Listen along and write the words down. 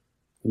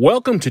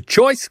Welcome to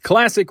Choice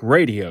Classic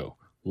Radio.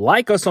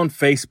 Like us on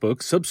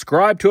Facebook,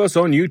 subscribe to us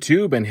on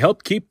YouTube, and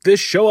help keep this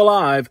show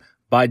alive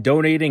by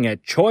donating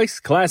at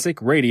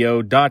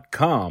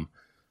choiceclassicradio.com.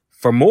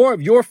 For more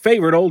of your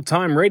favorite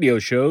old-time radio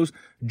shows,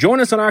 join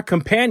us on our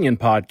companion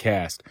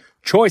podcast,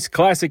 Choice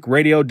Classic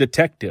Radio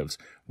Detectives,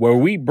 where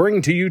we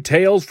bring to you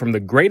tales from the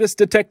greatest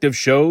detective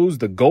shows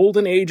the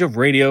golden age of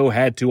radio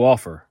had to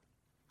offer.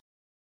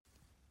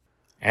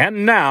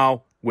 And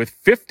now, with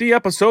 50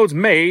 episodes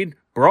made,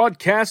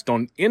 broadcast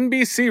on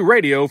NBC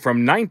Radio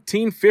from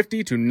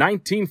 1950 to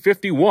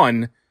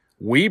 1951,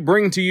 we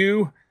bring to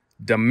you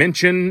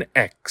Dimension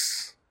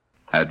X.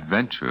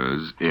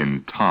 Adventures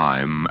in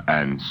time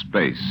and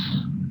space,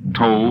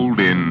 told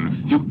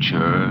in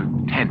future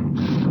tense.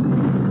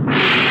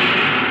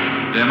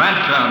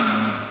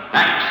 Dimension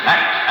X.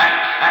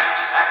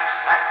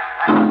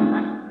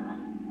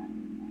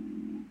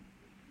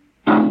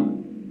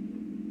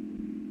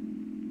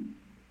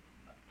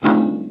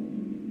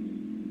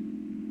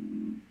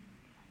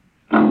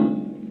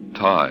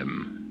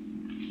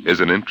 Time is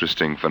an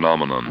interesting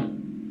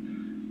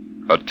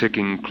phenomenon. A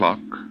ticking clock,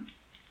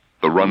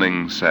 the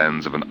running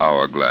sands of an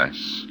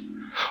hourglass,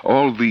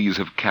 all these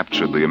have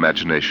captured the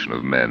imagination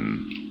of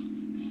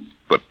men.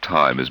 But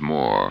time is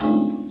more.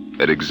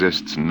 It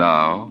exists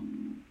now,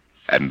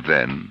 and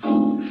then,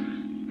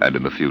 and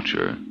in the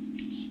future.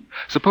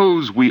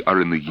 Suppose we are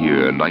in the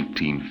year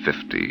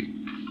 1950.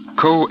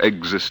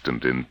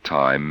 Coexistent in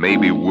time may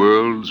be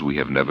worlds we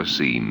have never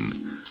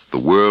seen, the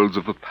worlds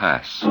of the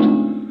past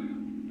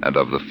and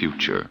of the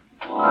future.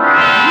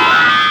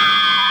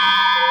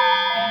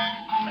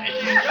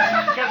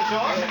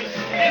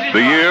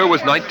 The year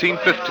was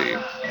 1950.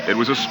 It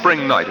was a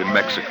spring night in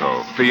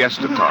Mexico,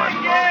 fiesta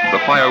time. The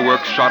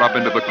fireworks shot up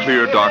into the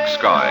clear, dark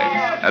sky,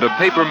 and a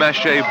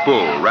papier-mâché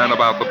bull ran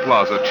about the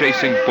plaza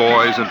chasing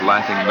boys and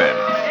laughing men.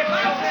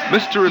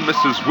 Mr. and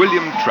Mrs.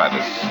 William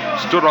Travis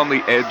stood on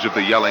the edge of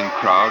the yelling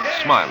crowd,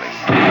 smiling.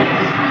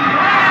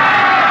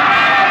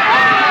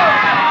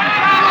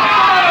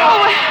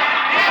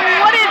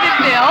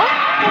 Bill,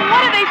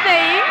 what are they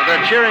saying?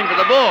 They're cheering for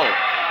the bull.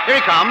 Here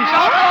he comes.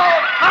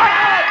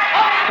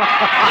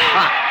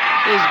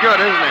 He's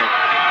good, isn't he?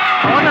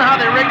 I wonder how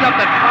they rigged up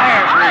that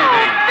fire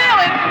breathing. Oh, Bill,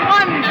 it's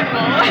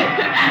wonderful.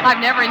 I've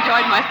never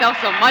enjoyed myself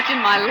so much in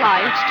my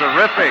life. It's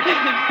terrific. Oh,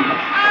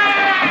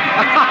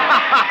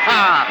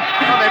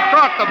 they've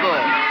caught the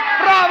bull.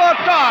 Bravo,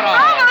 Toro!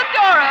 Bravo,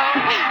 Toro!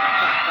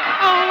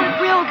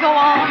 Oh, we'll go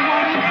on,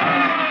 won't we?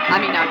 I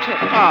mean, our trip.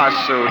 Ah,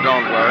 Sue,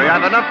 don't worry.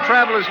 I've enough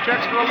traveler's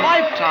checks for a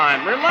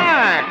lifetime.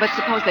 Relax. But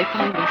suppose they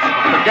find us.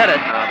 Forget it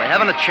now. They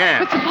haven't a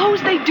chance. But suppose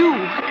they do.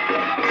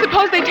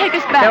 Suppose they take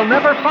us back. They'll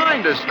never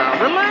find us now.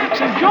 Relax.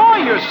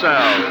 Enjoy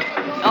yourself.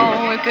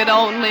 Oh, if it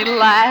only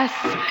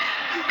lasts.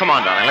 Come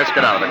on, darling. Let's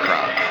get out of the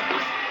crowd.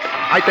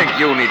 I think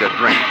you need a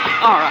drink.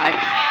 All right.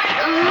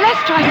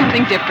 Let's try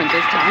something different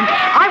this time.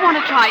 I want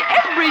to try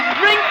every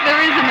drink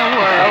there is in the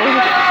world.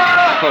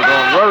 Oh,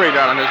 don't worry,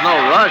 darling. There's no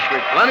rush.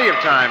 We've plenty of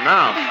time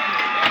now.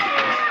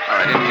 All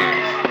right, in here.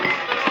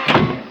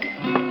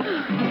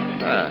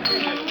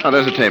 Oh,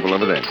 there's a table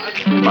over there.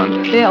 Come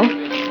on. Bill.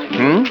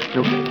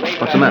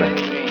 What's the matter?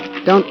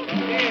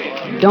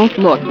 Don't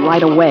look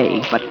right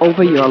away, but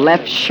over your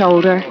left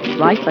shoulder,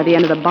 right by the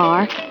end of the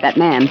bar, that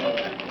man.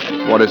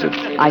 What is it?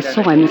 I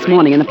saw him this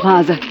morning in the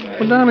plaza.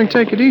 Well, darling,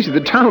 take it easy. The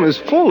town is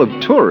full of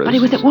tourists. But he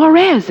was at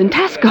Juarez in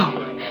Tasco.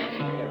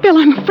 Bill,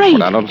 I'm afraid.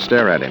 Well, now, don't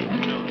stare at him.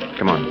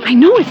 Come on. I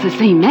know it's the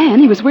same man.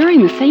 He was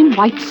wearing the same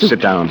white suit.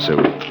 Sit down, Sue.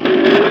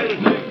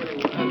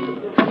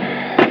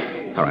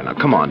 All right, now,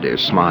 come on, dear.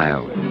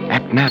 Smile.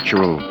 Act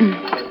natural.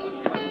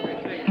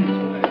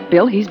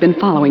 Bill, he's been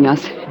following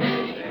us.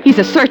 He's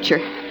a searcher.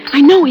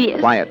 I know he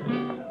is. Quiet.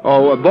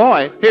 Oh,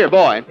 boy. Here,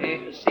 boy.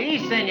 Si,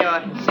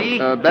 senor. Si.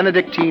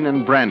 Benedictine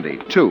and brandy.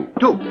 Two.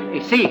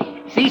 Si,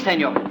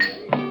 senor.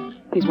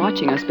 He's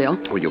watching us, Bill.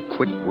 Will you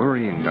quit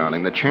worrying,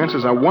 darling? The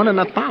chances are 1 in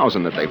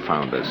 1,000 that they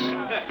found us.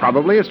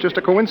 Probably it's just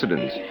a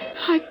coincidence.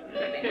 I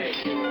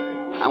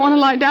want to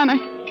lie down. I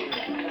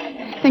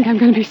think I'm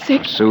going to be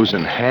sick.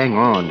 Susan, hang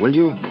on, will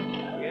you?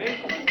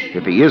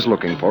 If he is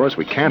looking for us,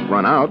 we can't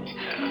run out.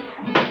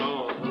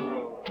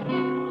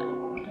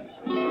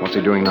 What's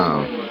he doing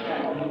now?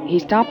 He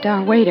stopped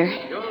our waiter.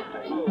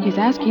 He's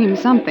asking him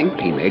something.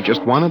 He may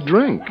just want a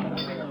drink.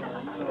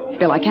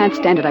 Bill, I can't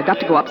stand it. I've got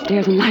to go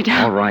upstairs and lie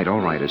down. All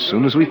right. As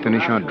soon as we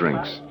finish our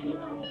drinks.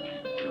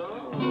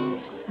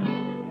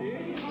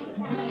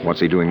 What's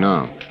he doing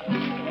now?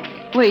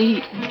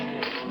 Well,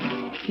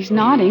 he's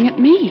nodding at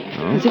me,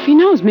 as if he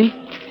knows me.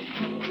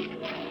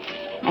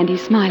 And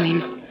he's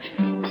smiling.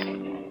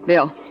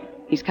 Bill,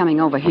 he's coming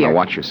over here. Now,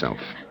 watch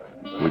yourself.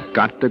 We've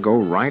got to go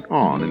right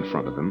on in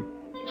front of him.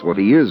 So if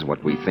he is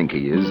what we think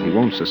he is, he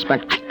won't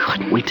suspect. I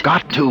couldn't. We've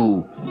got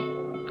to.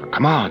 Now,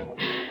 come on.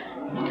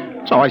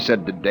 So I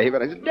said to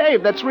David,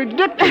 Dave, that's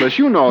ridiculous.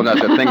 You know that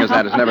the thing is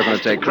that is never going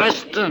to take...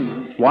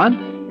 Kristen. What?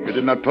 You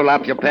did not pull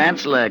up your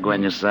pants leg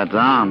when you sat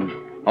down.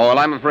 Oh, well,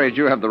 I'm afraid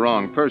you have the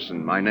wrong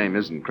person. My name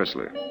isn't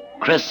Chrysler.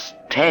 Chris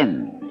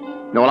 10.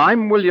 No, well,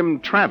 I'm William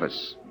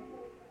Travis.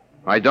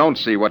 I don't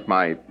see what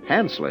my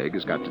pants leg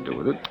has got to do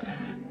with it.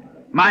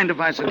 Mind if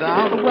I sit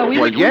down?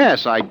 Well,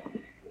 yes,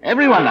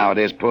 Everyone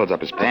nowadays pulls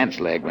up his pants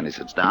leg when he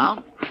sits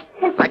down.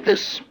 Like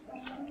this.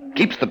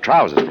 Keeps the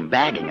trousers from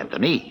bagging at the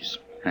knees.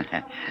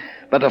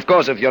 But, of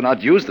course, if you're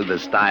not used to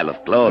this style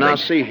of clothing... Now,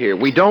 see here.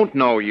 We don't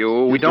know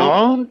you. We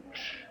don't?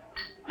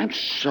 I'm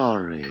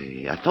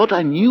sorry. I thought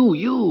I knew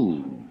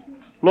you.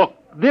 Look,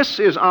 this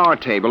is our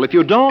table. If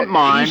you don't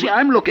mind... You see,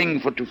 I'm looking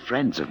for two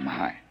friends of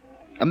mine.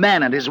 A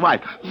man and his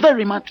wife,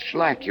 very much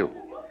like you.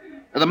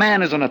 The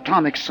man is an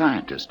atomic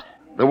scientist.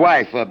 The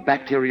wife, a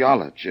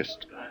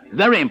bacteriologist.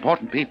 Very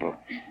important people.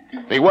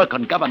 They work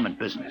on government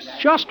business.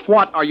 Just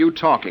what are you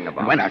talking about?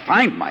 And when I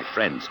find my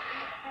friends,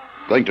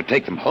 going to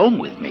take them home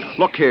with me.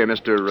 Look here,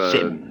 Mr.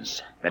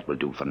 Sims. That will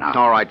do for now.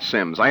 All right,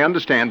 Sims. I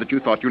understand that you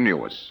thought you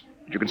knew us.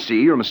 But you can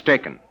see you're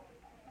mistaken.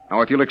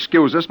 Now, if you'll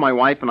excuse us, my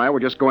wife and I were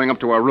just going up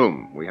to our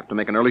room. We have to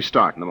make an early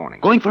start in the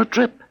morning. Going for a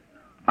trip?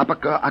 Up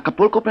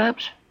Acapulco,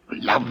 perhaps?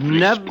 Lovely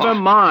Never spot.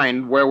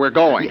 mind where we're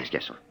going.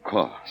 Yes, of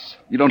course.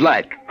 You don't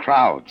like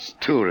crowds,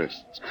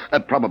 tourists.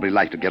 I'd probably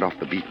like to get off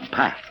the beaten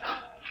path.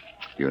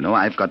 You know,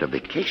 I've got a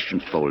vacation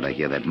folder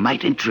here that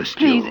might interest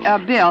Please, you.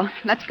 Bill,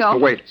 let's go. Oh,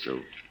 wait,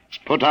 Sue. It's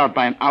put out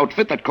by an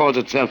outfit that calls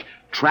itself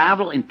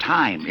Travel in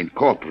Time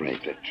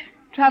Incorporated.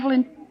 Travel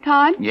in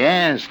time?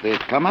 Yes, they've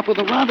come up with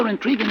a rather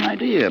intriguing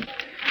idea.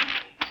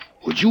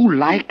 Would you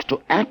like to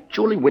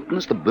actually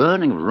witness the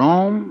burning of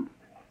Rome?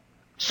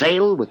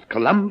 Sail with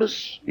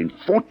Columbus in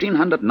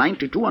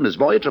 1492 on his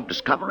voyage of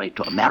discovery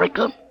to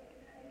America?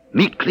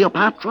 Meet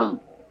Cleopatra?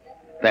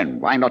 Then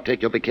why not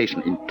take your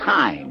vacation in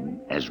time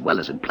as well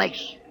as in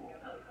place?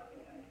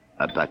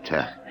 But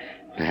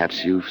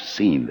perhaps you've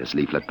seen this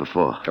leaflet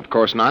before. Of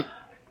course not.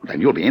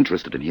 Then you'll be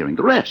interested in hearing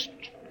the rest.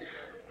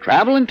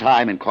 Travel in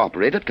Time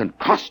Incorporated can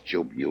put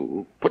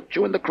you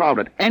in the crowd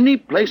at any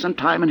place and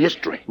time in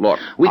history. Look,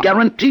 we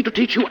guarantee to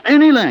teach you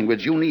any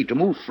language you need to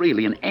move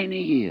freely in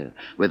any year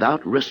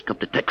without risk of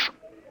detection.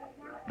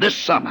 This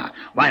summer,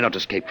 why not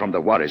escape from the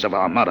worries of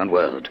our modern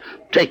world?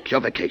 Take your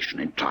vacation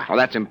in time. Oh,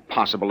 that's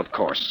impossible, of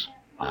course.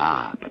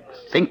 But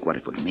think what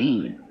it would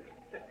mean.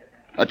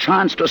 A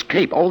chance to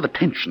escape all the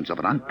tensions of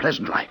an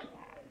unpleasant life.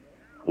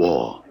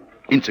 War,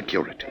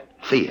 insecurity,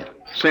 fear.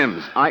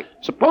 Sims,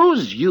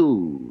 Suppose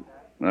you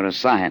were a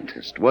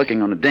scientist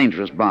working on a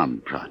dangerous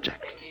bomb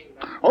project.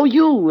 Or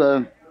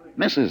you,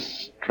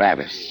 Mrs.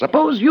 Travis,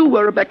 suppose you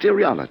were a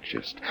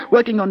bacteriologist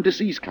working on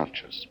disease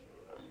cultures.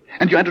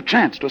 And you had a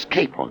chance to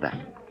escape all that.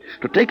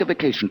 To take a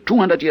vacation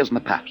 200 years in the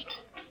past.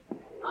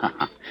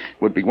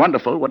 Would be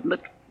wonderful, wouldn't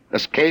it?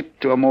 Escape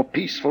to a more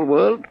peaceful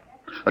world?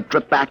 A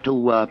trip back to,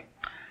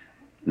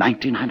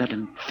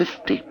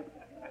 1950.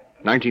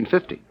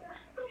 1950?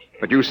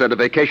 But you said a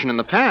vacation in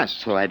the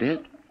past. So I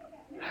did.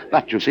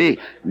 But you see,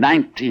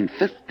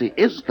 1950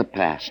 is the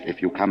past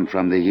if you come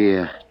from the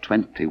year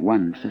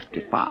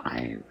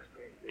 2155.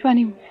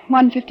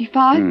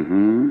 2155?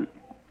 Mm-hmm.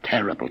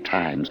 Terrible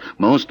times.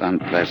 Most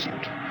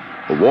unpleasant.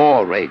 A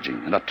war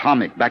raging, an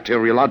atomic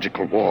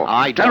bacteriological war.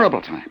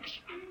 Terrible times.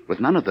 With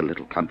none of the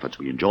little comforts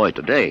we enjoy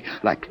today,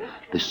 like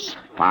this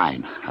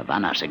fine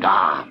Havana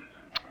cigar.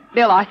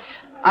 Bill, I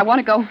want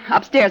to go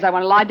upstairs. I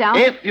want to lie down.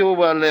 If you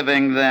were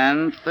living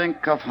then,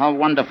 think of how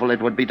wonderful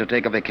it would be to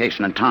take a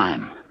vacation in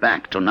time.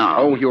 Back to now.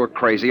 Oh, you're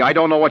crazy. I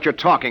don't know what you're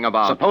talking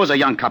about. Suppose a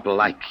young couple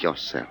like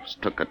yourselves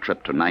took a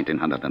trip to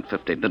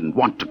 1950 and didn't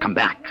want to come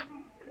back.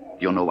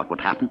 You know what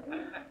would happen?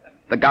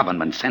 The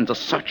government sends a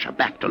searcher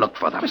back to look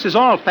for them. This is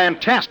all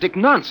fantastic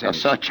nonsense.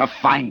 The searcher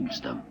finds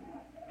them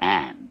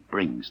and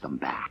brings them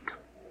back.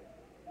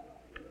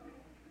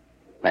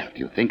 Well, do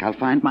you think I'll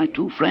find my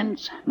two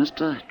friends,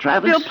 Mr.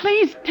 Travis? Bill,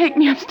 please take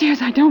me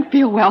upstairs. I don't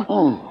feel well.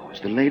 Oh, is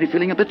the lady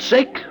feeling a bit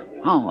sick?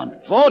 How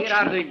unfortunate. Here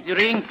are the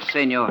drinks,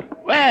 senor.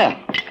 Well,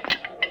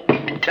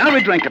 shall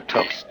we drink a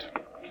toast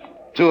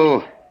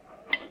to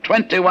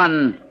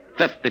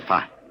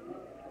 2155?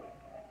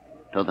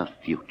 To the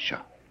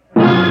future.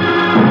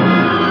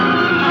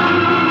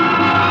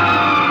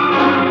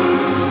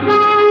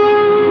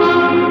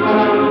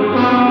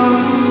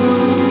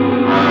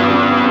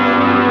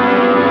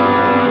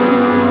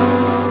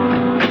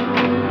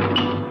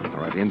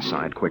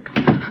 Inside, quick.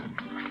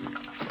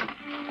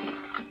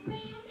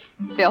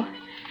 Bill,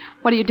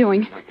 what are you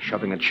doing?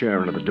 Shoving a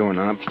chair into the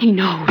doorknob. He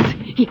knows.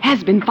 He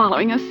has been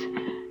following us.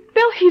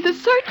 Bill, he's a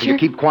searcher. You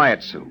keep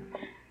quiet, Sue.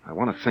 I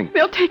want to think.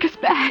 Bill, take us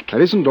back. That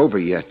isn't over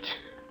yet.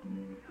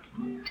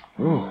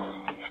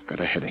 Oh, I've got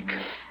a headache.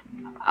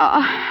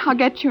 I'll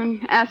get you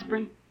an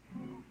aspirin.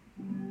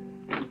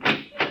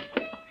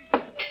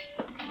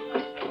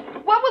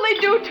 What will they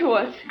do to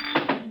us?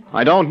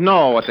 I don't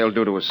know what they'll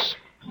do to us.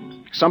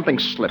 Something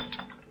slipped.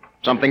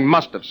 Something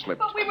must have slipped.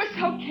 But we were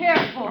so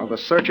careful. Well, the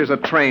searchers are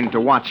trained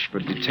to watch for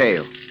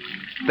detail.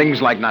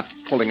 Things like not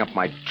pulling up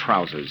my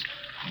trousers.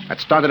 That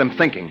started him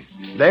thinking.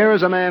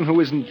 There's a man who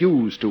isn't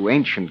used to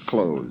ancient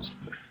clothes.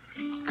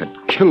 Could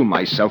kill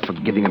myself for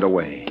giving it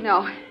away.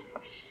 No.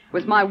 It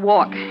was my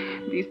walk.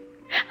 These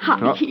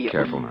high heels.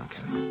 Careful now,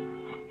 Kat.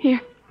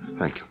 Here.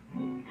 Thank you.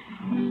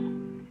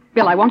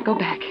 Bill, I won't go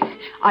back.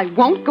 I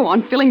won't go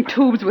on filling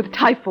tubes with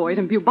typhoid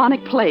and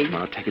bubonic plague.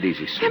 Now, take it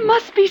easy, Sue. There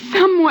must be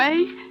some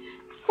way.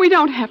 We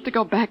don't have to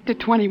go back to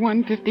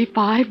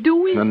 2155, do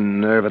we? The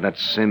nerve of that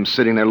Sim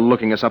sitting there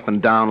looking us up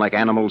and down like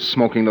animals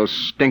smoking those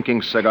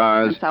stinking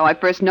cigars. That's how I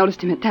first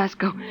noticed him at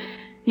Tasco.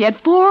 He had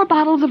 4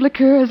 bottles of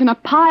liqueurs and a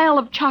pile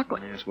of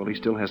chocolate. Yes, well, he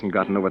still hasn't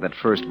gotten over that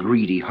first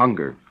greedy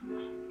hunger.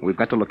 We've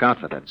got to look out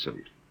for that,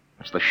 Sue.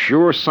 That's the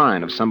sure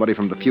sign of somebody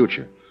from the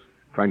future,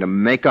 trying to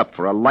make up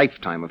for a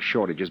lifetime of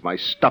shortages by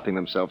stuffing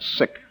themselves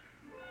sick.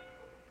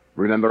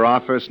 Remember our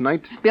first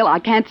night? Bill, I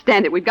can't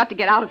stand it. We've got to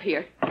get out of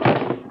here.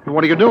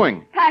 What are you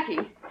doing?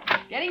 Packing.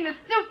 Getting the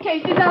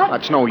suitcases out.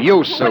 That's no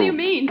use, Sue. What do you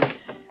mean?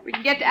 We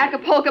can get to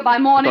Acapulco by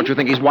morning. Don't you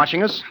think he's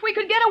watching us? We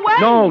could get away.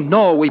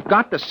 No, we've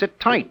got to sit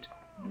tight.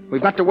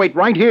 We've got to wait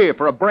right here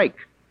for a break.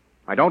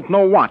 I don't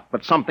know what,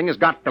 but something has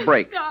got to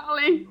break.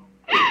 Darling.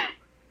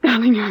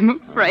 Darling,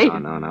 I'm afraid.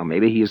 No.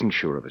 Maybe he isn't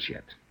sure of us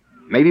yet.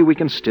 Maybe we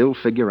can still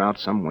figure out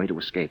some way to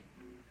escape.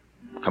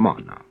 Come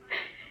on now.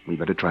 We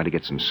better try to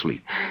get some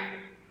sleep.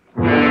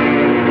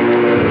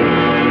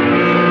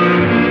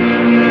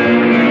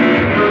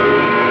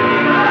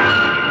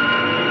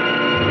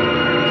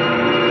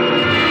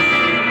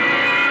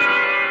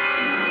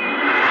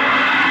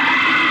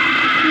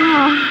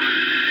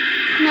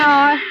 No,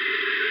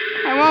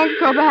 I won't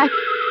go back.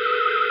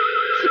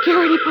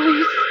 Security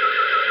police.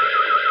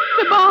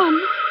 The bomb.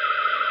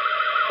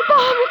 The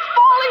bomb, it's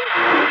falling.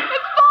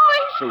 It's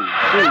falling.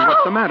 Sue,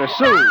 what's the matter?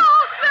 Sue!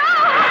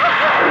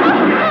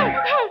 No!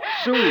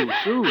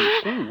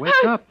 Sue,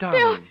 wake up,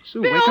 darling.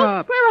 Sue, Bill, wake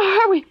up.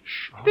 Where are we?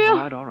 Shh, Bill.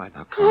 All right.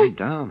 Now, calm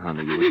down,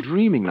 honey. You were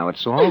dreaming now.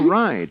 It's all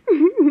right.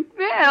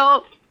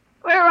 Bill,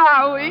 where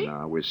are we?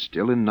 No, we're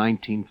still in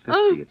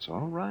 1950. It's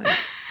all right.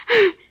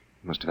 You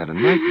must have had a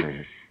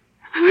nightmare.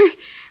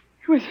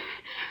 It was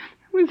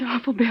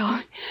awful, Bill.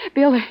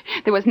 Bill,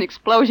 there was an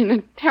explosion,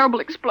 a terrible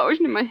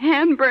explosion, and my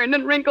hand burned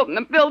and wrinkled, and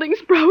the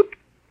buildings broke.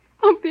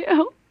 Oh,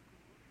 Bill.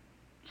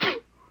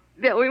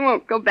 Bill, we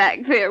won't go back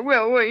there,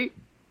 will we?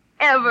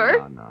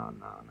 Ever? No.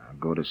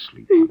 Go to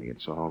sleep, honey.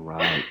 It's all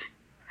right.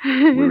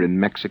 We're in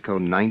Mexico,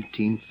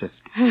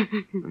 1950,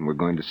 and we're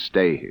going to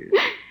stay here.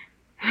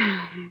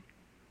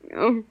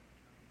 Oh,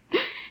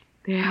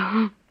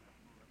 Bill.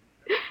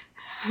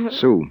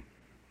 Sue,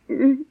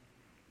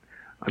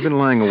 I've been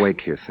lying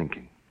awake here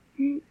thinking.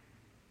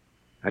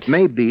 It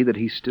may be that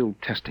he's still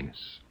testing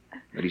us,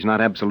 that he's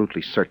not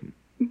absolutely certain.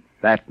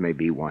 That may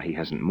be why he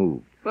hasn't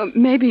moved. Well,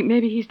 maybe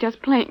he's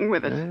just playing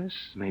with us. Yes,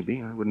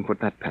 maybe. I wouldn't put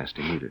that past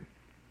him either.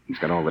 He's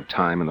got all the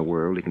time in the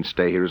world. He can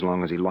stay here as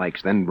long as he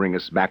likes, then bring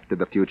us back to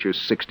the future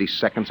 60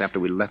 seconds after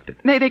we left it.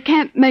 They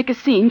can't make a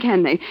scene,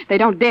 can they? They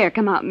don't dare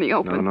come out in the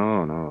open.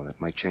 No.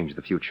 That might change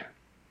the future.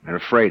 They're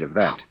afraid of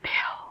that. Oh,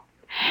 Bill,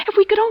 if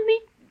we could only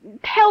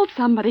tell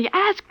somebody,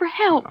 ask for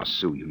help. Now,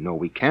 Sue, you know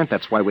we can't.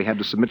 That's why we had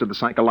to submit to the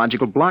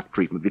psychological block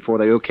treatment before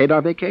they okayed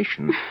our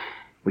vacation.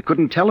 We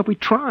couldn't tell if we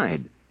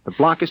tried. The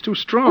block is too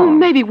strong. Oh,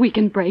 maybe we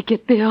can break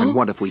it, Bill. And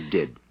what if we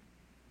did?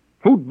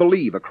 Who'd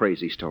believe a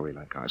crazy story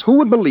like ours? Who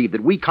would believe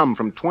that we come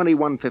from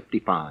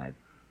 2155?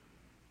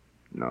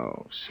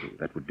 No, Sue,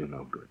 that would do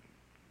no good.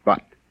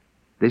 But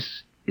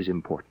this is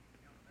important.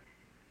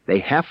 They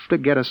have to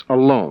get us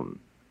alone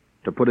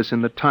to put us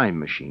in the time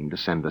machine to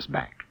send us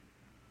back.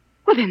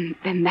 Well,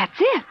 then that's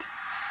it.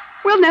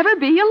 We'll never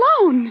be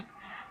alone.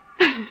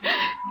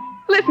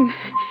 Listen,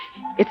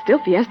 it's still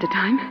fiesta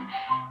time.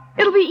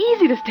 It'll be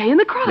easy to stay in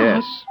the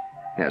crowd.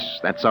 Yes,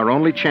 that's our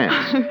only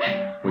chance.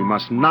 We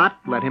must not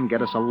let him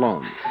get us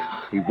alone.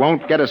 He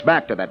won't get us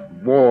back to that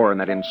war and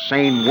that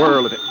insane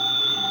whirl of it.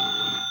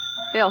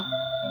 Bill.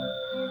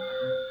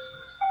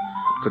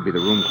 It could be the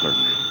room clerk.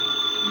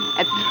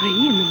 At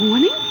 3 in the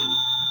morning?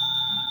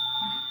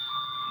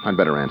 I'd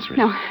better answer it.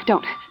 No,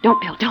 don't.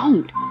 Don't, Bill,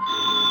 don't.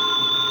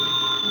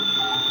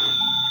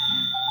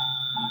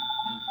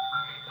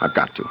 I've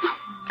got to.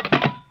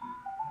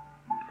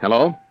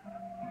 Hello?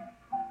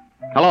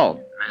 Hello?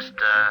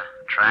 Mr.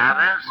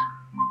 Travers?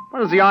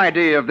 What is the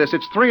idea of this?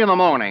 It's 3 in the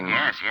morning.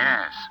 Yes.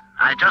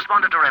 I just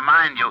wanted to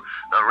remind you,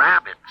 the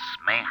rabbits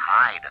may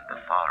hide in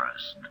the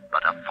forest,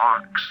 but a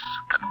fox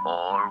can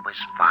always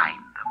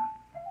find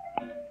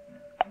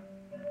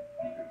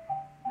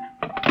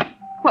them.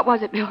 What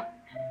was it, Bill?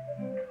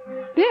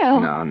 Bill?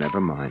 No,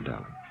 never mind,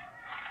 darling.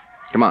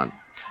 Come on.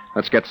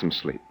 Let's get some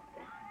sleep.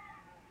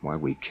 Why,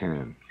 we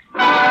can.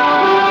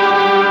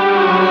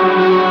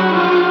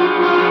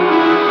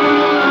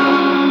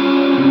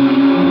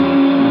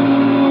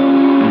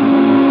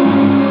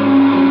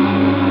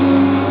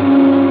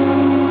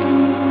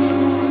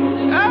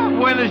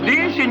 Buenos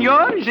dias,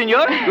 senor.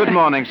 Good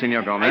morning,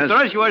 Senor I Gomez.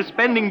 trust you are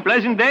spending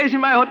pleasant days in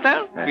my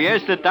hotel.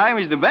 Fiesta time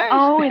is the best.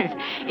 Oh,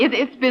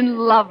 it's been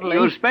lovely.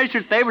 Your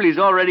special table is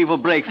all ready for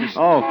breakfast.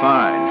 Oh,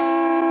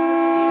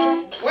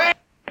 fine. Where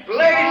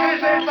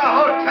blazes is the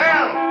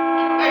hotel?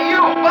 Hey,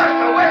 you,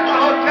 Buster, where's the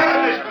hotel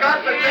in this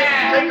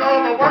godforsaken take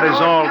all the work? What is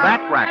all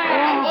that racket?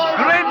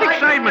 Great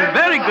excitement,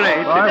 very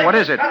great. What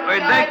is it?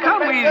 They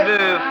come with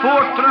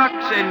 4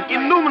 trucks and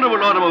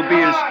innumerable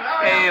automobiles.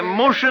 A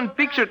motion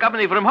picture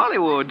company from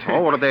Hollywood.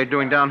 Oh, what are they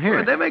doing down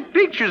here? They make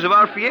pictures of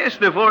our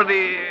fiesta for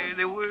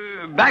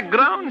the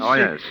backgrounds. Oh,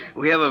 yes.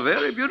 We have a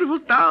very beautiful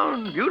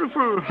town.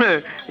 Beautiful.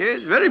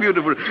 Yes, very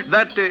beautiful.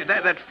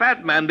 That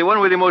fat man, the one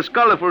with the most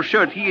colorful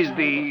shirt, he is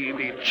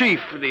the chief,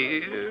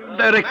 the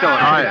director.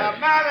 Oh, yes.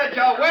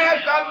 Manager,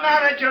 where's the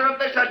manager of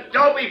this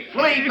adobe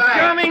flea bag?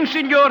 Coming,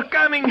 senor,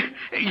 coming.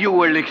 You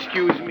will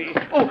excuse me.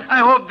 Oh, I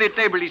hope the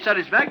table is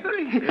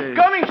satisfactory.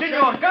 Coming,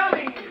 senor,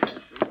 coming.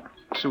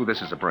 Sue,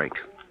 this is a break.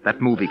 That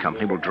movie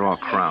company will draw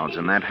crowds,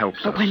 and that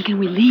helps But us. when can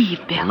we leave,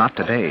 Bill? Well, not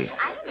today.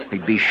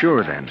 We'd be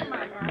sure then.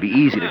 It'd be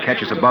easy to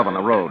catch us above on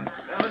the road.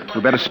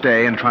 We better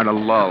stay and try to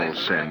lull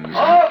Sims.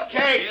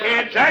 Okay,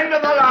 kids, end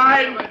of the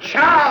line.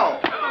 Chow!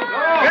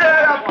 Get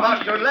it up,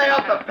 Buster. Lay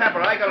out the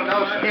pepper. I got to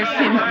know. There's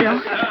Sims, Bill.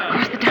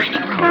 Across the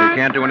dining room. Well, we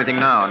can't do anything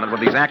now, not with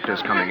these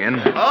actors coming in.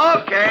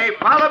 Okay,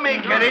 follow me,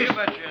 kiddies.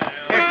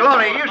 Here,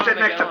 Glory, you sit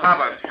next to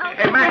Papa.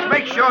 Hey, Max,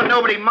 make sure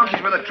nobody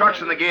monkeys with the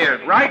trucks and the gear.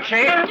 Right,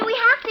 Shane? Do we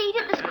have to eat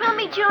at this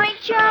crummy joint,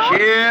 Joe?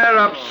 Cheer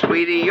up,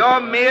 sweetie. Your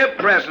mere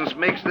presence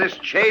makes this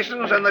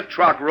chasins and the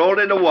truck rolled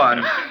into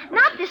one.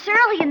 Not this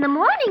early in the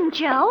morning,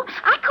 Joe.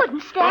 I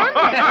couldn't stand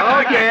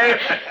it. Okay.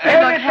 They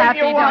look happy,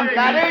 don't they?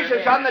 That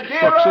is on the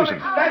dear Look, old Susan.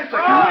 expense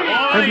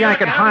account. Maybe I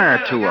could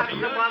hire 2 of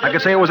them. I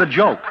could say it was a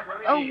joke.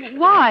 Oh,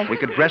 why? We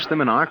could dress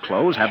them in our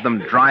clothes, have them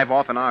drive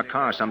off in our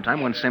car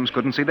sometime when Sims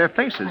couldn't see their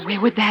faces.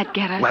 Where would that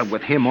get us? Well,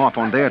 with him off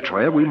on their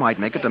trail, we might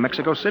make it to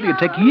Mexico City. It'd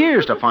take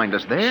years to find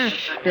us there.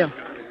 Bill,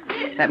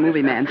 that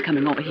movie man's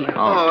coming over here.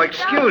 Oh,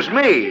 excuse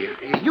me.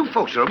 You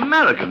folks are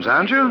Americans,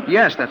 aren't you?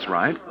 Yes, that's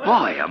right.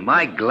 Boy, am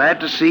I glad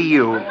to see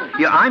you.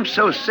 Yeah, I'm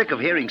so sick of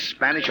hearing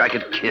Spanish I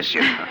could kiss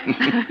you.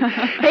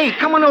 Hey,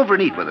 come on over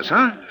and eat with us,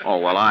 huh? Oh,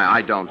 well,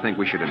 I don't think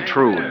we should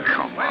intrude.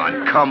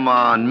 Come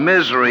on.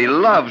 Misery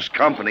loves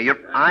company.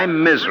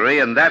 I'm Misery,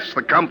 and that's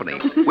the company.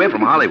 We're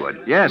from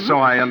Hollywood. Yes, so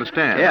I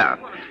understand.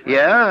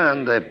 Yeah,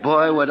 and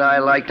boy, would I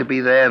like to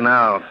be there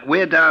now.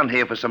 We're down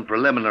here for some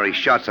preliminary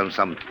shots on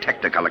some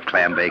Technicolor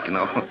clam bake,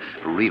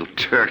 real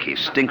turkey,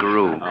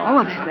 stinkeroo. Oh,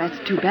 well, that's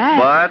too bad.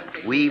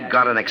 But we've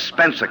got an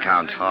expense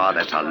account. Oh,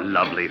 that's a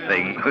lovely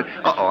thing.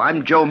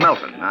 I'm Joe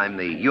Melton. I'm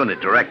the unit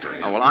director.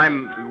 Oh, well,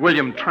 I'm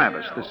William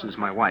Travis. This is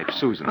my wife,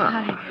 Susan.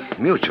 Hi.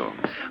 Mutual.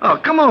 Oh,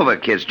 come over,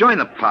 kids. Join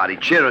the party.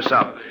 Cheer us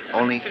up.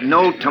 Only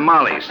no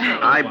tamales.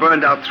 I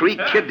burned out 3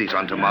 kidneys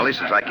on tamales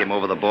since I came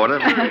over the border.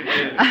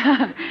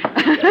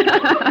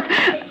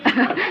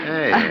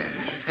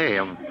 Hey,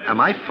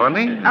 am I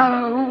funny?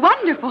 Oh,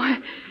 wonderful.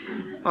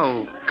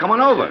 Oh, come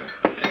on over.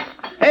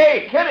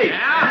 Hey, Kitty.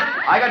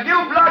 Yeah? I got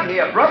new blood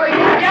here, brother.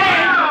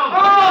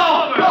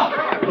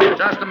 Oh!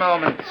 Just a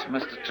moment,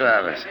 Mr.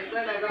 Travis.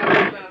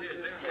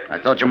 I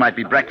thought you might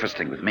be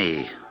breakfasting with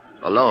me.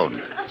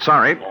 Alone.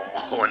 Sorry.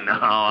 Oh, no.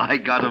 I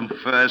got him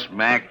first,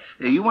 Mac.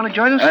 You want to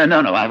join us?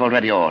 No, I've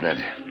already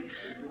ordered.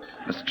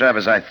 Mr.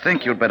 Travis, I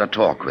think you'd better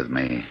talk with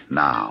me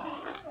now.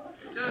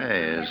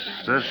 Hey, is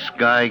this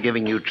guy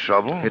giving you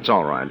trouble? It's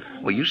all right.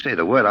 Well, you say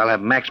the word. I'll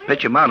have Max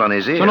pitch him out on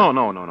his ear. No.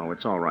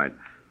 It's all right.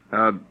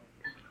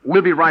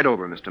 We'll be right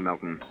over, Mr.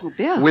 Melton. Oh,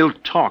 Bill. We'll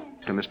talk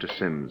to Mr.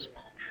 Sims.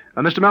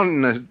 Mr.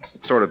 Melton,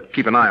 sort of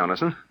keep an eye on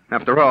us, huh?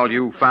 After all,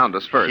 you found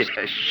us first.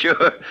 Yeah,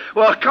 sure.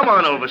 Well, come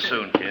on over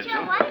soon, kids.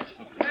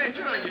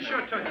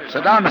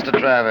 Sit down, Mr.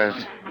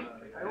 Travis.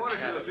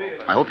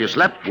 I hope you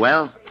slept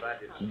well.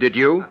 Did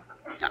you?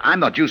 I'm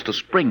not used to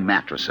spring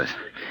mattresses.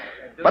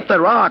 But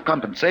there are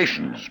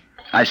compensations.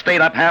 I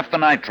stayed up half the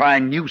night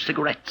trying new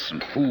cigarettes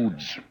and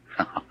foods.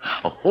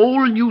 A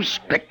whole new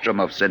spectrum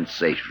of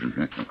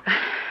sensation.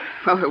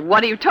 Well,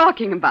 what are you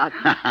talking about?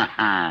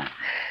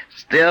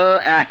 Still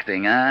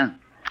acting, huh?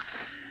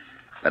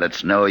 But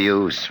it's no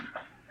use.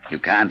 You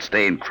can't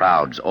stay in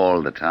crowds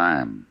all the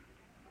time.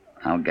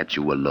 I'll get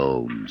you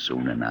alone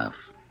soon enough.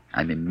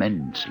 I'm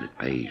immensely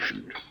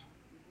patient.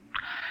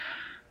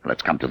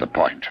 Let's come to the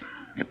point.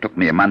 It took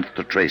me a month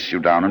to trace you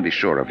down and be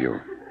sure of you.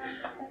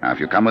 Now, if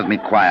you come with me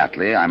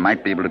quietly, I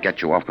might be able to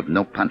get you off with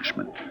no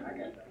punishment.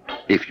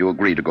 If you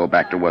agree to go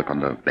back to work on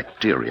the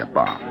bacteria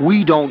bomb.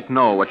 We don't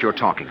know what you're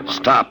talking about.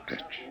 Stop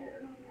it.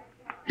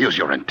 Use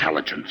your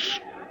intelligence.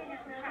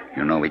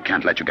 You know we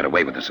can't let you get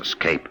away with this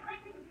escape.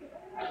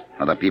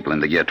 Other people in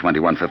the year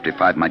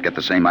 2155 might get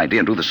the same idea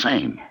and do the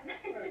same.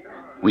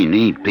 We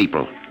need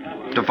people.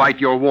 To fight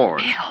your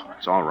wars. Bill.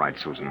 It's all right,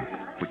 Susan.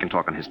 We can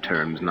talk on his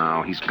terms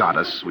now. He's got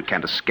us. We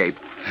can't escape.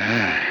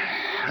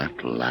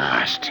 At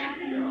last.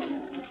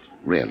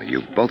 Really,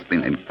 you've both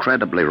been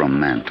incredibly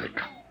romantic.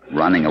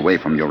 Running away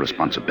from your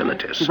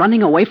responsibilities.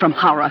 Running away from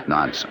horror.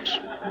 Nonsense.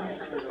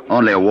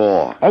 Only a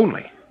war.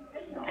 Only?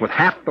 With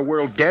half the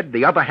world dead,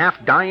 the other half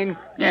dying?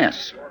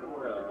 Yes.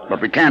 But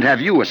we can't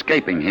have you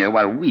escaping here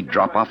while we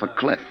drop off a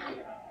cliff.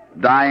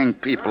 Dying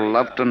people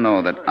love to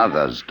know that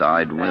others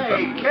died with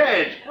them. Hey,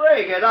 kids,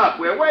 break it up.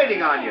 We're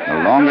waiting on you.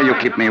 The longer you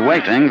keep me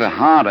waiting, the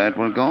harder it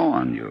will go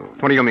on you.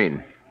 What do you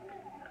mean?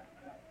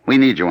 We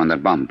need you on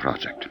that bomb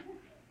project.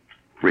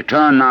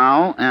 Return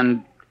now,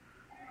 and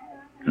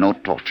No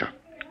torture.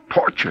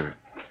 Torture?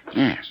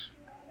 Yes.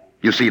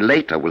 You see,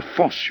 later we'll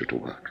force you to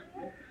work.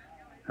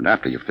 And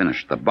after you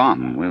finish the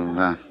bomb,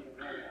 we'll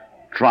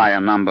try a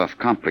number of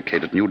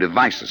complicated new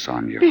devices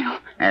on you. Bill.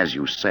 As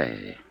you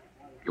say,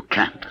 you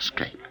can't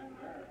escape.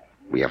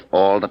 We have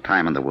all the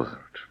time in the world.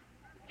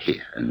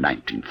 Here in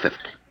 1950.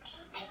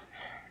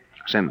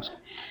 Sims,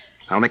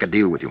 I'll make a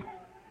deal with you.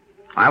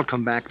 I'll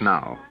come back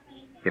now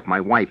if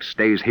my wife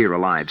stays here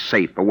alive,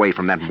 safe, away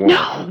from that war.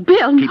 No,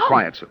 Bill, Keep no.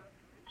 quiet, Sue.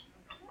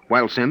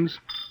 Well, Sims,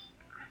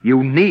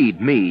 you need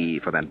me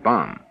for that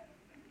bomb.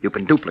 You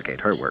can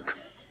duplicate her work.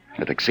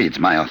 It exceeds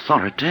my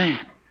authority.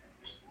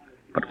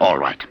 But all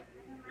right.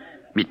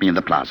 Meet me in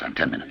the plaza in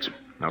 10 minutes.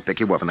 I'll pick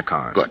you up in the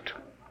car. Good.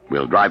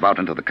 We'll drive out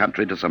into the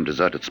country to some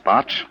deserted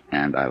spot,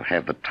 and I'll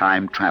have the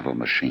time travel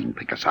machine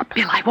pick us up.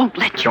 Bill, I won't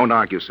let you. Don't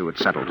argue, Sue.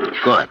 It's settled.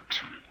 Good.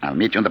 I'll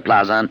meet you in the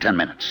plaza in 10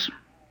 minutes.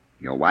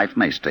 Your wife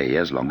may stay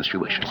here as long as she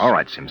wishes. All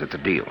right, Sims. It's a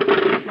deal.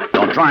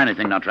 Don't try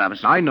anything now,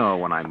 Travis. I know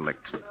when I'm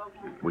licked.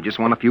 We just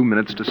want a few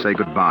minutes to say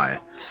goodbye.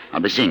 I'll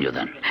be seeing you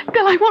then.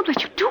 Bill, I won't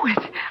let you do it.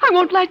 I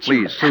won't let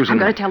you. Please, Susan. I'm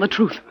going to tell the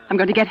truth. I'm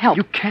going to get help.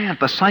 You can't.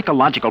 The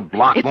psychological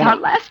block It's won't... our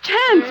last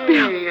chance,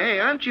 Bill. Hey,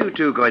 aren't you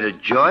two going to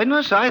join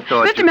us? I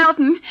thought Mr.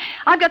 Melton,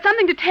 I've got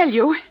something to tell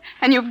you,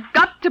 and you've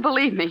got to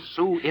believe me.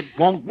 Sue, it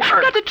won't work.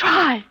 You've got to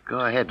try. Go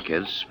ahead,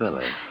 kids. Spill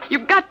it.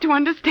 You've got to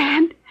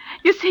understand.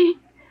 You see,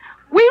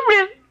 we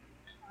really...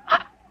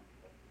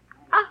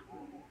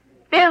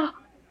 Bill.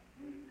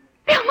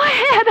 Bill, my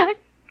head.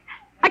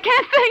 I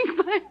can't think.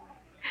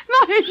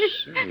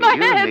 My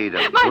you head. need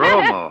a my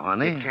bromo, head.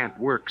 honey. It can't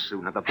work,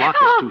 Sue. Now, the block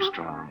is too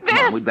strong. Come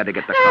on, we'd better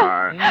get the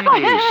car.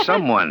 Hey,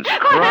 someone's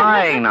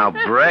crying now.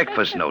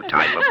 Breakfast, no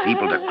time for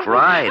people to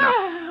cry.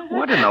 Now,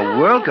 what in the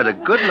world could a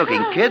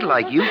good-looking kid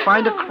like you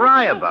find to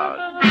cry about?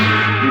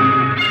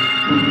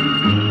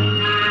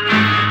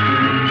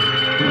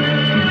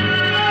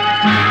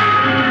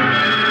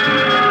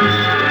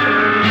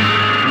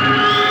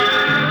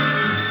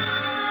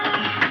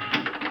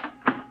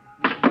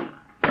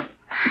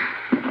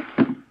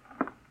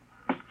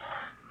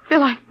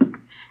 Bill,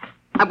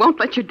 I won't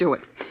let you do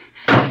it.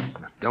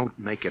 Don't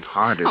make it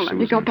harder, I'll Susan.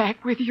 let me go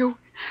back with you.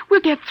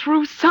 We'll get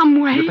through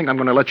some way. You think I'm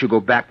going to let you go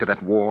back to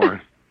that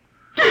war?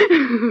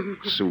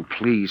 Sue,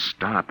 please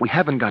stop. We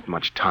haven't got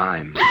much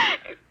time.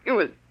 It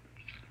was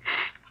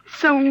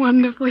so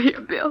wonderful here,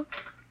 Bill.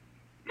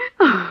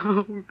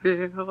 Oh,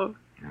 Bill.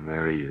 And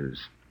there he is,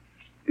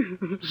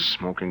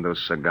 smoking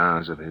those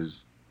cigars of his,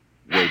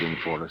 waiting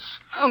for us.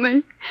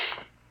 Only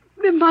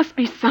there must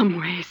be some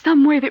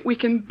way that we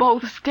can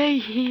both stay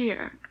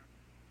here.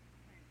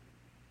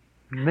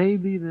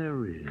 Maybe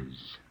there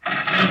is.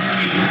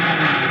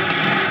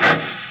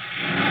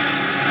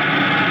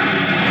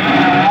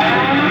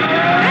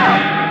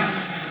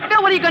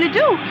 Bill, what are you going to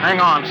do? Hang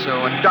on, Sue,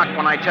 and duck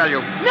when I tell you.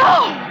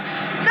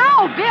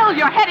 No, Bill,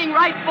 you're heading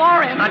right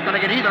for him. Not going to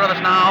get either of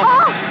us now.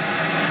 Oh.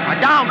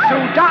 Down,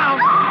 Sue, down!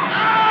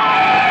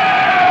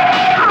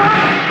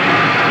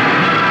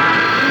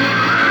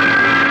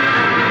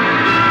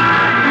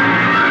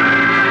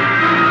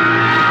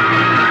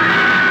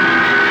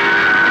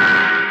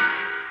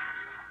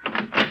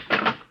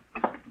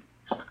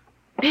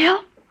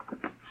 Bill?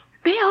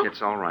 Bill?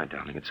 It's all right,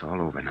 darling. It's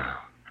all over now.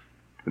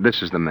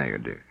 This is the mayor,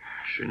 dear.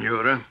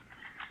 Senora,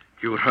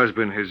 your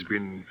husband has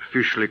been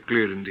officially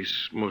cleared in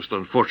this most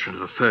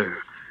unfortunate affair.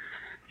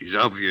 It is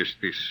obvious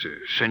this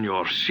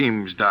Senor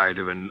Sims died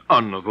of an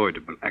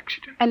unavoidable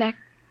accident. An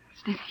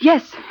accident?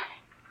 Yes.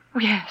 Oh,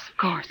 yes, of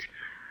course.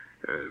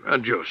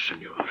 Adios,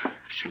 Senora.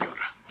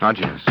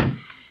 Adios.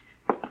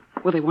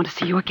 Will they want to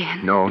see you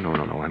again? No.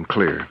 I'm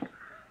clear.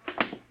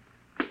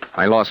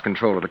 I lost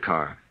control of the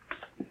car.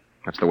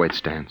 That's the way it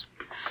stands.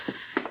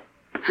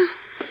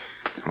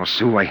 Oh,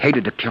 Sue, I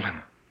hated to kill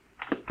him.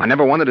 I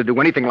never wanted to do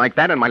anything like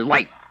that in my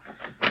life.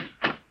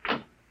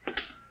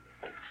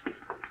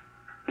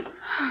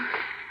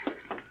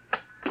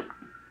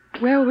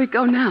 Where will we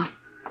go now?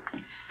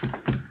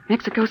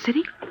 Mexico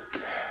City?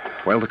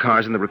 Well, the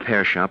car's in the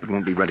repair shop. It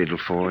won't be ready till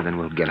 4, then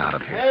we'll get out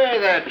of here. Hey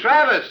there,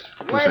 Travis.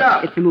 Wait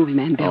up. It's the movie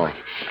man, Bill. Oh.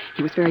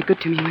 He was very good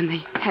to me when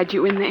they had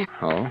you in there.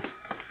 Oh?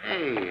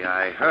 Hey,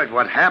 I heard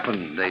what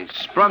happened. They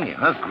sprung you,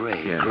 huh?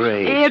 Great, Yes.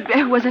 great.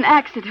 It was an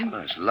accident.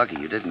 Well, it's lucky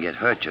you didn't get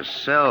hurt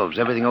yourselves.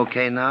 Everything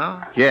okay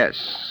now?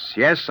 Yes,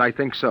 I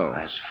think so.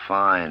 That's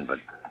fine, but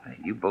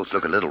you both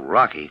look a little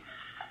rocky.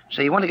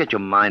 Say, you want to get your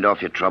mind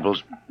off your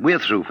troubles? We're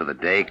through for the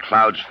day.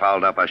 Cloud's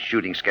fouled up our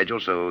shooting schedule,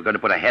 so we're going to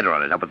put a header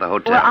on it up at the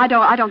hotel. Well,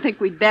 I don't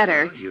think we'd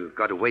better. You've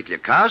got to wait till your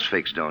car's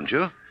fixed, don't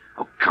you?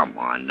 Oh, come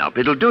on, Nup.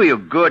 It'll do you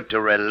good to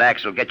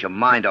relax. It'll get your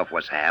mind off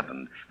what's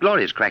happened.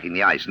 Gloria's cracking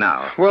the ice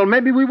now. Well,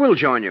 maybe we will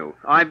join you.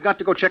 I've got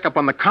to go check up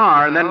on the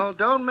car, and then... Oh,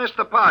 don't miss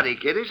the party,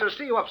 kiddies. I'll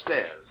see you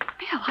upstairs.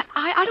 Bill,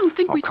 I don't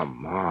think Oh, we...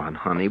 come on,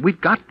 honey. We've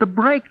got the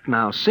break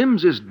now.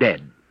 Sims is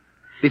dead.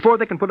 Before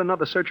they can put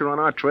another searcher on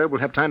our trail, we'll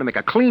have time to make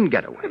a clean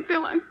getaway.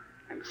 Bill, I'm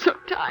so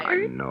I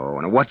tired. know,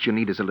 and what you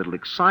need is a little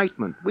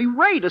excitement. We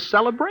rate a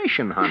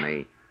celebration,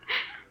 honey.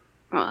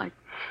 Well,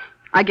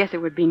 I guess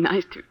it would be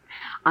nice to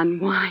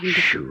unwind.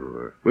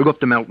 Sure. We'll go up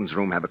to Melton's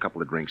room, have a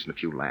couple of drinks and a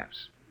few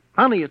laughs.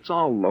 Honey, it's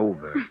all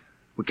over.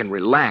 We can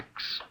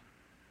relax.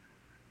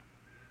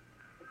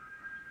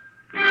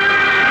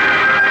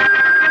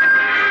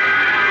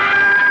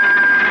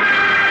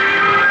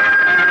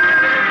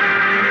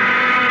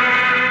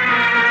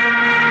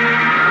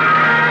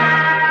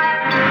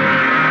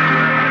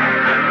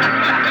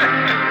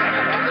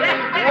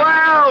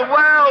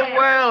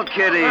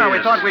 Kiddies. Well, we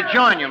thought we'd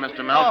join you,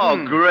 Mr.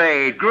 Melton. Oh,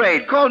 great,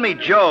 great. Call me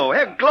Joe.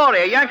 Hey,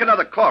 Gloria, yank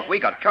another cork. We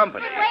got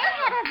company. Way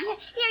ahead of you.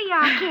 Here you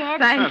are,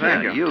 kids.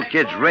 Thank you. You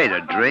kids ready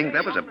to drink?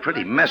 That was a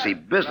pretty messy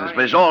business,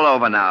 but it's all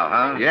over now,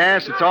 huh?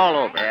 Yes, it's all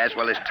over. Yes,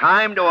 well, it's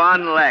time to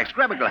unlax.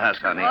 Grab a glass,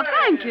 honey. Well,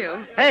 thank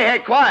you. Hey,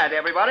 quiet,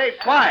 everybody.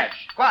 Quiet.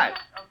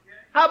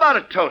 How about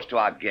a toast to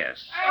our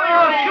guests?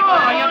 Oh,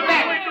 sure, you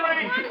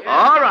bet.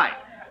 All right.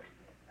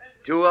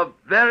 To a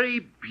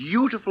very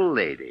beautiful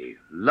lady,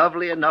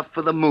 lovely enough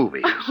for the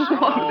movies.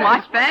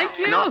 Why, thank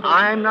you. No,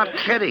 I'm not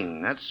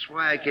kidding. That's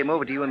why I came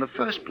over to you in the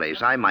first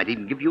place. I might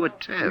even give you a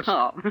test.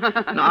 Oh.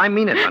 No, I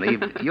mean it, honey.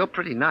 You're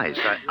pretty nice.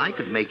 I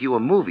could make you a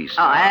movie Oh,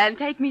 star. and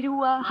take me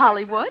to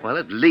Hollywood? Well,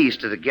 at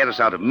least to get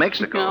us out of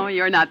Mexico. No,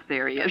 you're not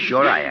serious.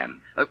 Sure I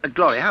am.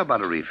 Gloria, how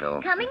about a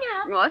refill? Coming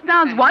up. Well, it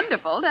sounds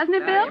wonderful, doesn't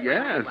it, Bill?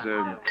 Yes.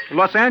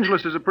 Los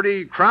Angeles is a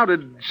pretty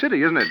crowded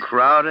city, isn't it?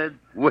 Crowded?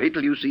 Wait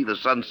till you see the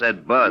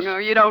Sunset Bus. No,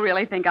 you don't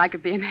really think I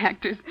could be an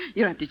actress.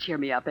 You don't have to cheer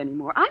me up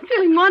anymore. I'm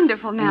feeling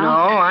wonderful now.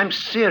 No, I'm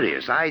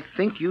serious. I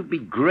think you'd be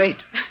great.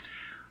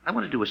 I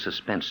want to do a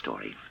suspense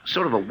story.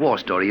 Sort of a war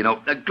story, you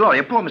know.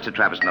 Gloria, pour Mr.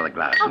 Travis another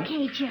glass.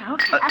 Okay, Joe.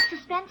 A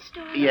suspense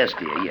story. Yes,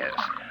 dear, yes.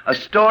 A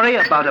story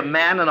about a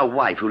man and a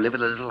wife who live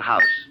in a little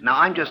house. Now,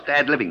 I'm just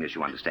ad-libbing this,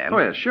 you understand? Oh,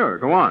 yeah, sure.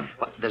 Go on.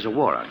 Well, there's a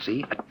war on,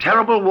 see? A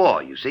terrible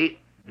war, you see.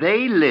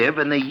 They live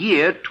in the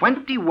year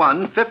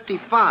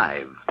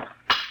 2155.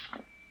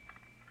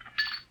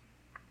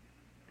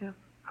 Yeah.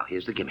 Now,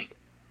 here's the gimmick.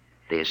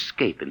 They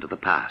escape into the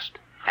past,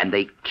 and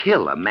they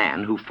kill a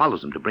man who follows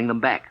them to bring them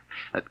back.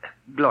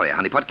 Gloria,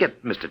 honeypot,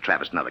 get Mr.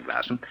 Travis another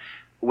glass.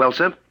 Well,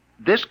 sir,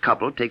 this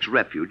couple takes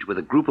refuge with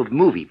a group of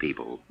movie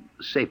people.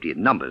 Safety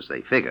in numbers,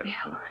 they figure.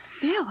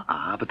 Bill.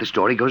 But the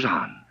story goes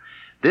on.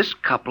 This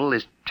couple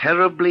is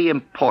terribly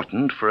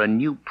important for a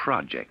new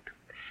project.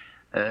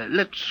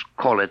 Let's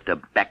call it a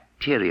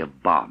bacteria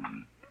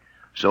bomb.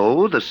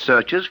 So the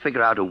searchers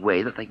figure out a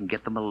way that they can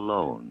get them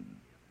alone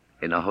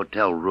in a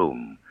hotel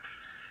room.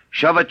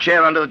 Shove a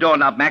chair under the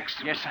doorknob, Max.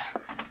 Yes, sir.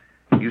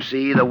 You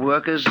see,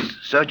 the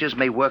searchers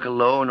may work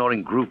alone or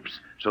in groups,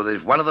 so that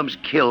if one of them's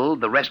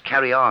killed, the rest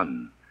carry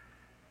on.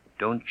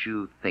 Don't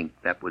you think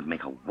that would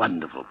make a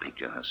wonderful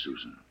picture, huh,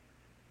 Susan?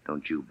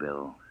 Don't you,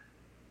 Bill?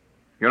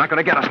 You're not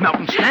going to get us,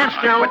 Melton. Stand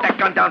still. Put that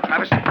gun down,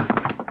 Travis.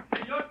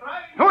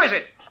 Who is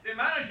it? The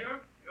manager.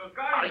 Your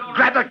guy is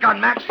Grab that gun,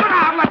 Max.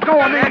 Let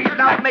go of me.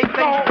 Now make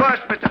things worse,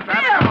 Mr.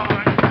 Travis.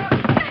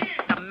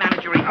 The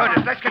manager, he heard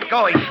us. Let's get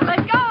going.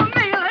 Let go of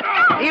me. Let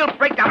go. He'll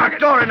break down the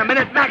door in a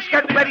minute. Max,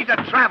 get ready to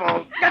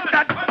travel. Get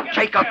that.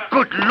 Take a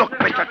good look,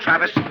 Mr.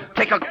 Travis.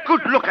 Take a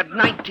good look at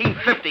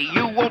 1950.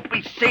 You won't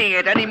be seeing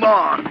it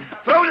anymore.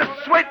 Throw the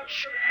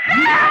switch.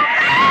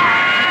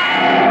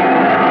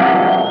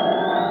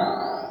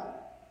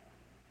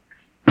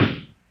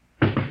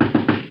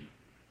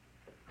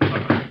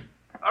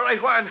 All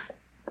right, Juan.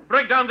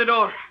 Break down the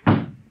door.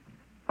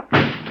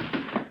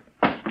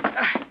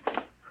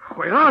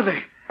 Where are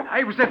they?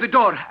 I was at the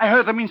door. I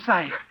heard them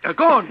inside. They're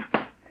gone.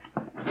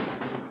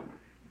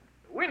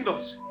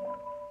 Windows.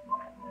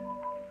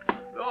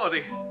 Oh,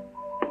 the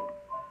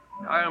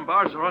iron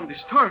bars are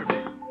undisturbed.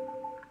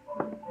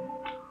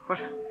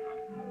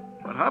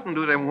 What happened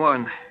to them,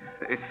 Juan?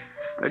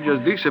 They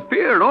just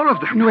disappeared, all of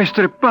them.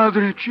 Nuestro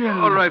Padre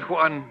Cielo. All right,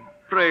 Juan.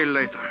 Pray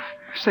later.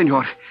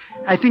 Senor,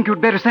 I think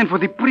you'd better send for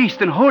the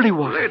priest and holy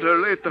water.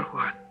 Later,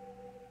 Juan.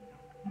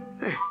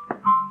 Hey,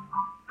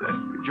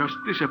 that just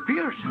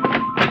disappeared.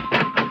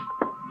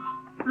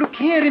 Look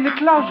here in the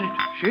closet.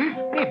 See?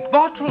 Hey,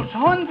 bottles,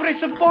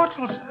 hundreds of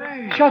bottles.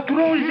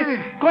 Chartreuse,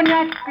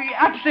 cognac,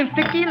 absinthe,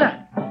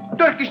 tequila,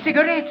 Turkish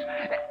cigarettes,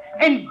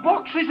 and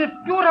boxes of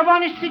pure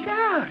Havana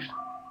cigars.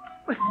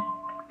 But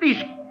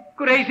these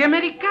crazy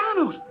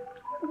Americanos.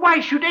 Why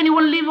should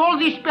anyone leave all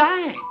this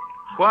behind?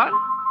 Juan,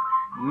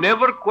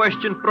 never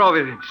question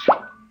providence.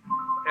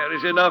 There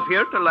is enough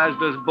here to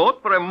last us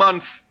both for a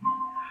month.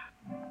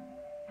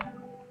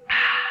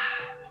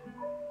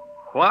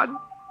 Juan,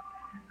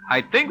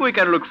 I think we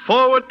can look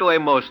forward to a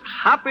most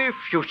happy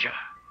future.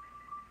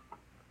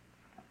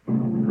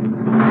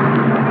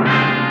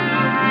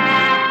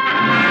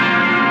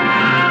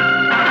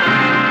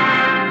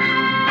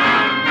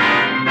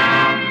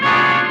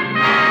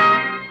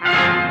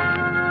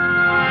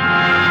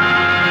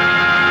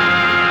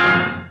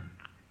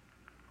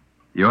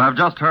 You have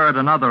just heard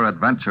another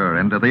adventure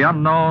into the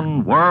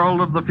unknown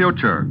world of the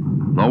future.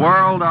 The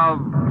world of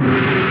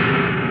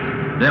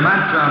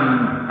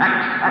Dimension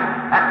X.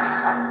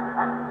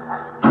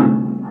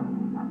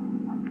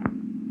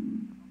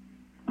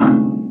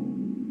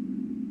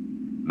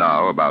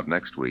 Now, about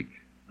next week.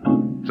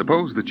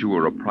 Suppose that you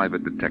were a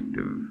private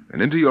detective,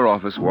 and into your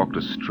office walked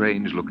a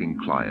strange-looking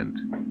client.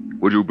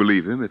 Would you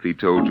believe him if he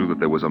told you that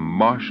there was a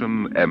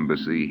Martian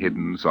embassy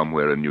hidden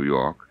somewhere in New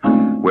York,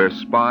 where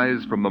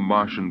spies from the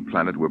Martian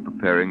planet were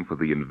preparing for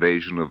the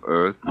invasion of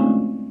Earth?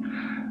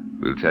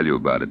 We'll tell you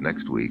about it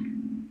next week.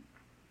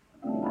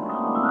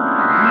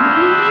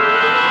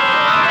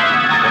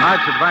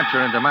 Tonight's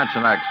adventure in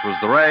Dimension X was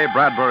the Ray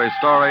Bradbury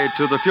story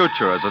To the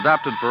Future, as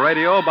adapted for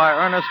radio by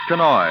Ernest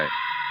Kenoy.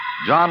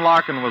 John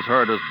Larkin was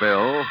heard as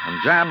Bill,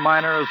 and Jan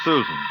Miner as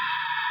Susan.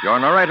 Your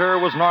narrator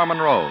was Norman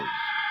Rose.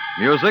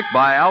 Music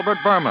by Albert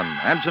Berman,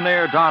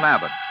 engineer Don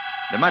Abbott.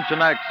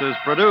 Dimension X is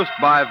produced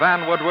by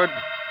Van Woodward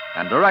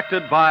and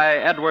directed by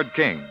Edward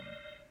King.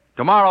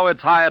 Tomorrow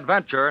it's High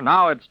Adventure,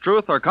 now it's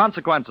Truth or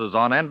Consequences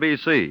on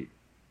NBC.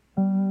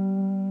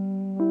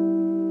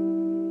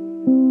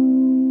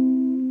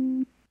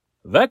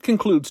 That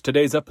concludes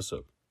today's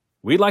episode.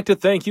 We'd like to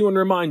thank you and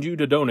remind you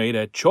to donate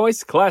at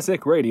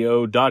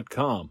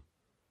choiceclassicradio.com.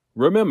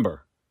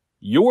 Remember,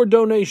 your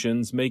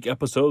donations make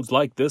episodes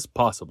like this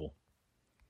possible.